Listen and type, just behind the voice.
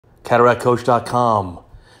CataractCoach.com.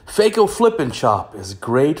 Phaco Flip and Chop is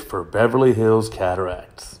great for Beverly Hills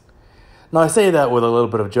cataracts. Now, I say that with a little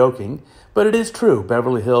bit of joking, but it is true.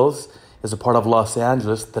 Beverly Hills is a part of Los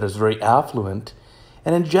Angeles that is very affluent,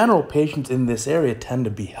 and in general, patients in this area tend to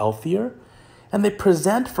be healthier, and they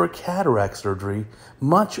present for cataract surgery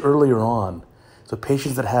much earlier on. So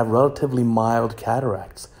patients that have relatively mild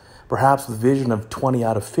cataracts, perhaps with vision of 20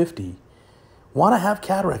 out of 50, want to have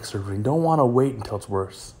cataract surgery and don't want to wait until it's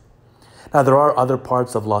worse. Now, there are other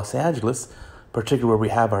parts of Los Angeles, particularly where we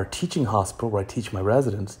have our teaching hospital where I teach my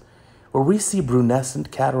residents, where we see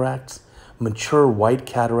brunescent cataracts, mature white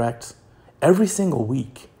cataracts, every single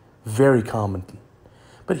week. Very common.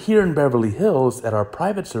 But here in Beverly Hills, at our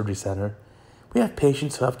private surgery center, we have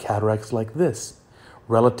patients who have cataracts like this,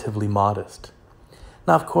 relatively modest.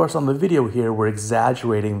 Now, of course, on the video here, we're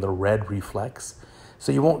exaggerating the red reflex,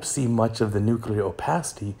 so you won't see much of the nuclear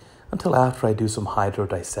opacity until after I do some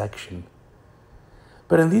hydrodissection.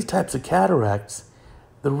 But in these types of cataracts,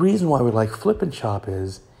 the reason why we like flip and chop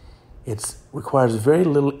is it requires very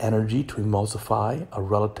little energy to emulsify a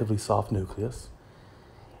relatively soft nucleus,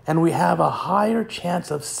 and we have a higher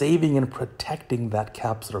chance of saving and protecting that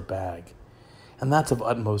capsular bag, and that's of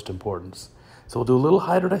utmost importance. So we'll do a little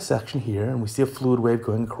hydrodissection here, and we see a fluid wave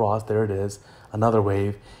going across. There it is, another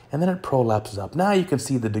wave, and then it prolapses up. Now you can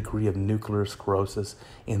see the degree of nuclear sclerosis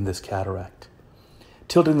in this cataract.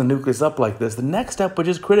 Tilting the nucleus up like this, the next step, which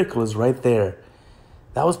is critical, is right there.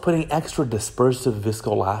 That was putting extra dispersive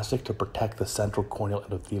viscoelastic to protect the central corneal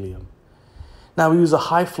endothelium. Now we use a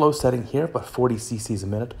high flow setting here, about 40 cc's a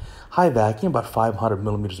minute, high vacuum, about 500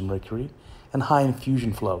 millimeters of mercury, and high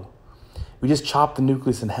infusion flow. We just chop the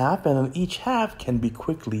nucleus in half, and then each half can be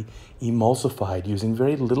quickly emulsified using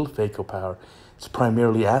very little phaco power. It's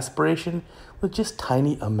primarily aspiration with just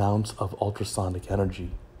tiny amounts of ultrasonic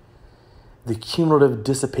energy. The cumulative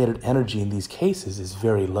dissipated energy in these cases is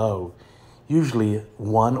very low, usually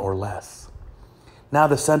 1 or less. Now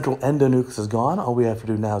the central endonucleus is gone. All we have to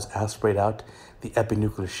do now is aspirate out the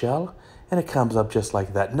epinuclear shell, and it comes up just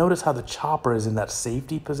like that. Notice how the chopper is in that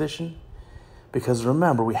safety position, because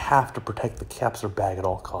remember, we have to protect the capsular bag at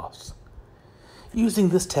all costs. Using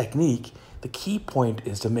this technique, the key point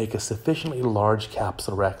is to make a sufficiently large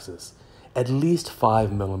capsular excess, at least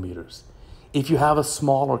 5 millimeters. If you have a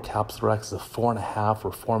smaller capsular excess of 4.5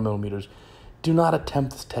 or 4 millimeters, do not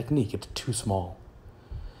attempt this technique. It's too small.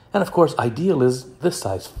 And of course, ideal is this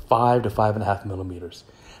size, 5 to 5.5 millimeters.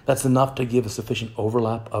 That's enough to give a sufficient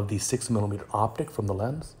overlap of the 6 millimeter optic from the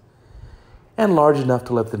lens, and large enough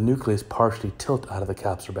to let the nucleus partially tilt out of the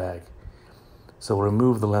capsular bag. So we'll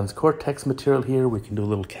remove the lens cortex material here. We can do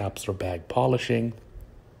a little capsular bag polishing,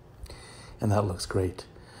 and that looks great.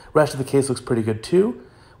 Rest of the case looks pretty good too.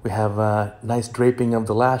 We have a nice draping of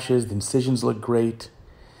the lashes. The incisions look great.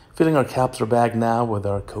 Filling our capsular bag now with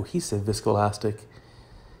our cohesive viscoelastic.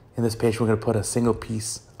 In this patient, we're going to put a single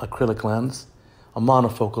piece acrylic lens, a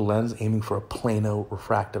monofocal lens aiming for a plano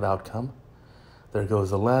refractive outcome. There goes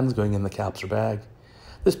the lens going in the capsular bag.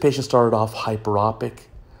 This patient started off hyperopic,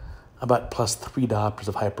 about +3 diopters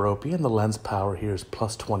of hyperopia, and the lens power here is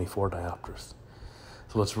 +24 diopters.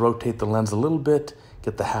 So let's rotate the lens a little bit,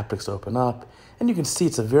 get the haptics to open up, and you can see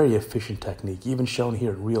it's a very efficient technique, even shown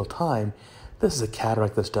here in real time. This is a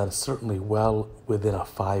cataract that's done certainly well within a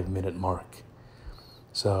 5-minute mark.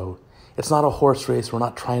 So it's not a horse race. We're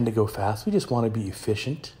not trying to go fast. We just want to be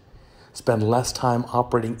efficient, spend less time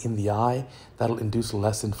operating in the eye. That'll induce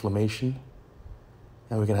less inflammation,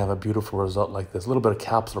 and we can have a beautiful result like this. A little bit of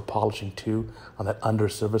capsular polishing too on that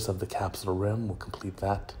undersurface of the capsular rim. We'll complete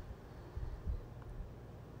that.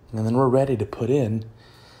 And then we're ready to put in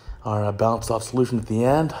our balanced off solution at the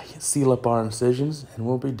end, seal up our incisions, and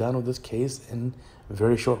we'll be done with this case in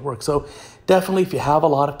very short work. So definitely, if you have a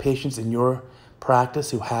lot of patients in your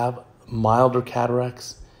practice who have milder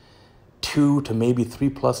cataracts, 2 to maybe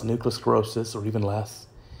 3+ nucleus sclerosis or even less,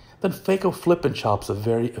 then phaco flip and chop's a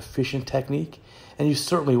very efficient technique, and you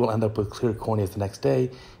certainly will end up with clear corneas the next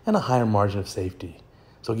day and a higher margin of safety.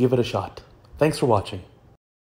 So give it a shot. Thanks for watching.